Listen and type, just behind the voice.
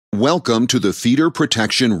Welcome to the Feeder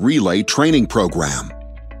Protection Relay Training Program.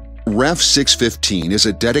 REF615 is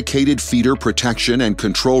a dedicated feeder protection and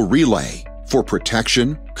control relay for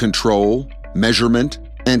protection, control, measurement,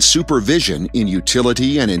 and supervision in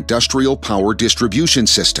utility and industrial power distribution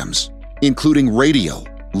systems, including radial,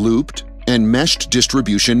 looped, and meshed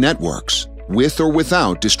distribution networks, with or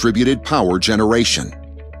without distributed power generation.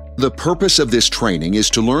 The purpose of this training is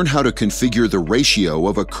to learn how to configure the ratio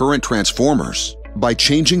of a current transformers by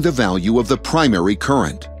changing the value of the primary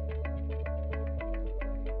current.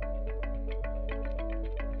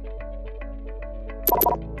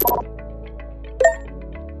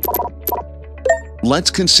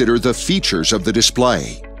 Let's consider the features of the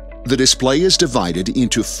display. The display is divided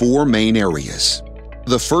into four main areas.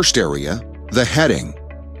 The first area, the heading.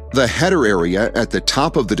 The header area at the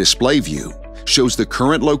top of the display view shows the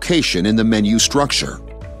current location in the menu structure.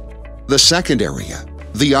 The second area,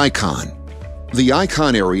 the icon. The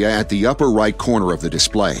icon area at the upper right corner of the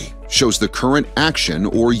display shows the current action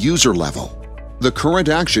or user level. The current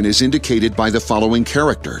action is indicated by the following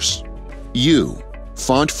characters. U,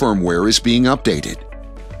 font firmware is being updated.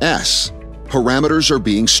 S, parameters are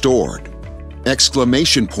being stored.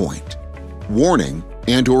 Exclamation point, warning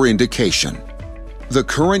and/or indication. The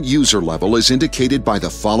current user level is indicated by the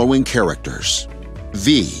following characters.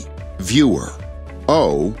 V, viewer.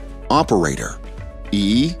 O, operator.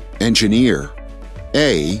 E, engineer.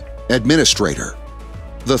 A, administrator.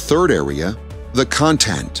 The third area, the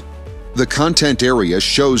content. The content area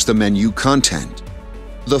shows the menu content.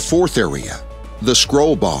 The fourth area, the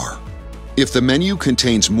scroll bar. If the menu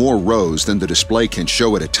contains more rows than the display can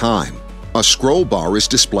show at a time, a scroll bar is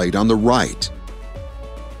displayed on the right.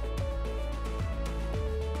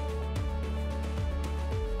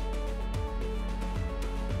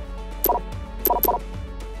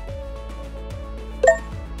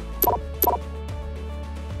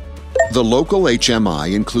 The local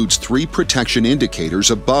HMI includes three protection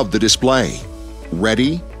indicators above the display: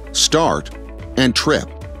 ready, start, and trip.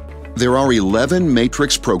 There are 11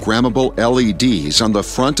 matrix programmable LEDs on the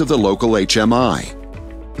front of the local HMI.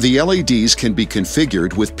 The LEDs can be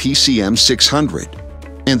configured with PCM 600,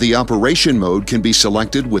 and the operation mode can be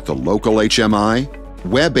selected with the local HMI,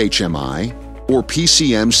 web HMI, or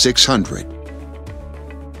PCM 600.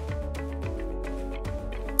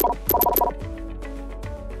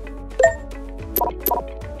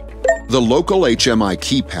 The local HMI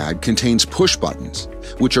keypad contains push buttons,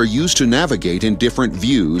 which are used to navigate in different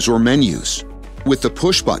views or menus. With the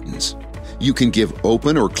push buttons, you can give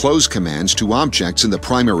open or close commands to objects in the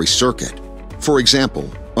primary circuit. For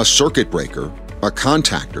example, a circuit breaker, a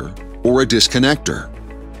contactor, or a disconnector.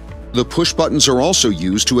 The push buttons are also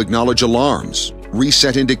used to acknowledge alarms,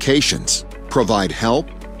 reset indications, provide help,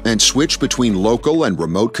 and switch between local and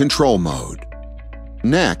remote control mode.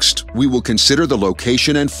 Next, we will consider the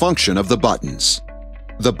location and function of the buttons.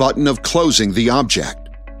 The button of closing the object.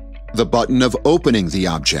 The button of opening the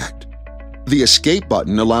object. The escape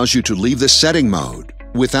button allows you to leave the setting mode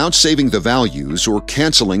without saving the values or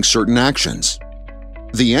canceling certain actions.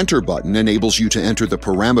 The enter button enables you to enter the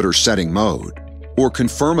parameter setting mode or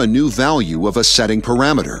confirm a new value of a setting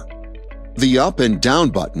parameter. The up and down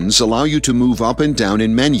buttons allow you to move up and down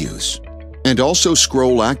in menus and also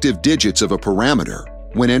scroll active digits of a parameter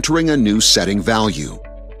when entering a new setting value.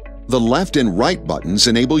 The left and right buttons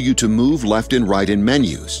enable you to move left and right in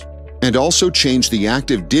menus and also change the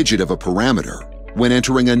active digit of a parameter when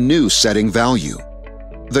entering a new setting value.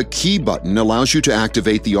 The key button allows you to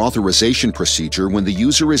activate the authorization procedure when the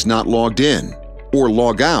user is not logged in or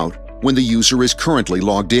log out when the user is currently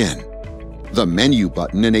logged in. The menu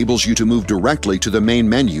button enables you to move directly to the main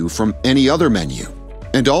menu from any other menu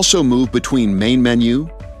and also move between main menu,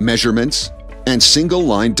 measurements, and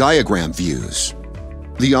single-line diagram views.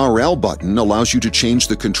 The RL button allows you to change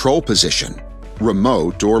the control position,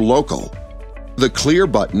 remote or local. The clear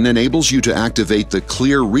button enables you to activate the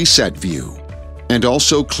clear reset view and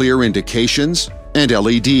also clear indications and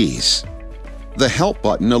LEDs. The help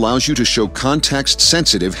button allows you to show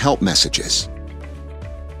context-sensitive help messages.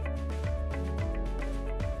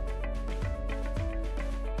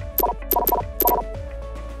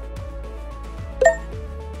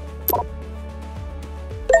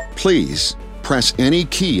 Please press any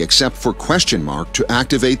key except for question mark to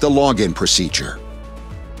activate the login procedure.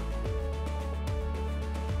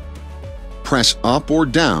 Press up or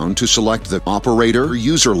down to select the operator or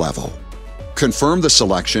user level. Confirm the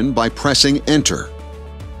selection by pressing Enter.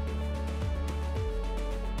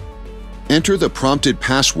 Enter the prompted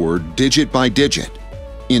password digit by digit.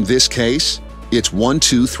 In this case, it's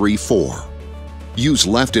 1234. Use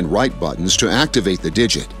left and right buttons to activate the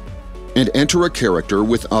digit. and enter a character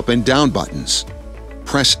with up and down buttons.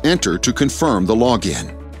 Press Enter to confirm the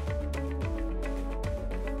login.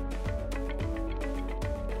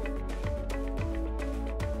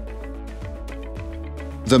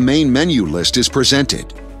 The main menu list is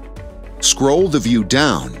presented. Scroll the view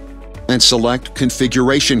down and select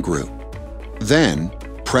Configuration Group. Then,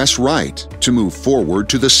 press right to move forward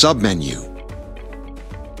to the submenu.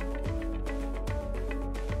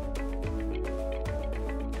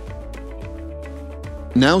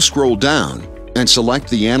 Now scroll down and select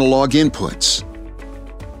the analog inputs.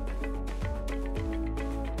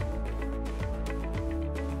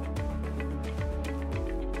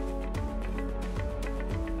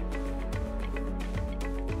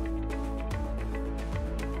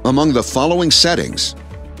 Among the following settings,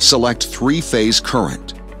 select 3-phase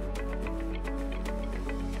current.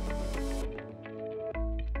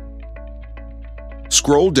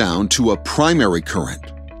 Scroll down to a primary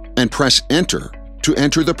current and press Enter to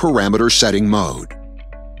enter the parameter setting mode.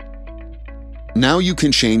 Now you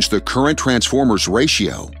can change the current transformer's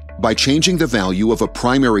ratio by changing the value of a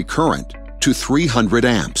primary current to 300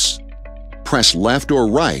 amps. Press left or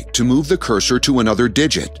right to move the cursor to another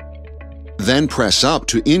digit. Then press up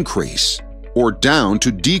to increase or down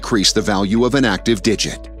to decrease the value of an active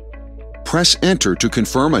digit. Press Enter to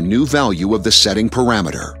confirm a new value of the setting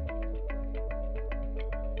parameter.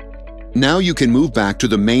 Now you can move back to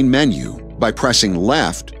the main menu by pressing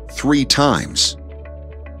left 3 times.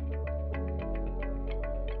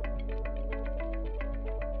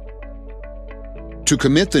 To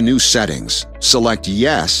commit the new settings, select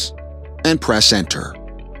Yes and press Enter.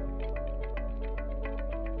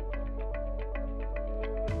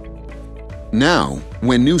 Now,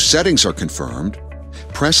 when new settings are confirmed,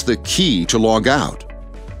 press the key to log out.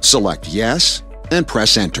 Select Yes and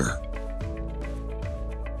press Enter.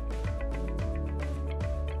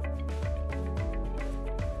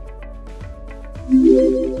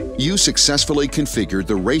 You successfully configured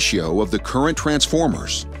the ratio of the current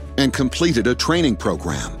transformers and completed a training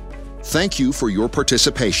program. Thank you for your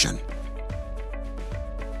participation.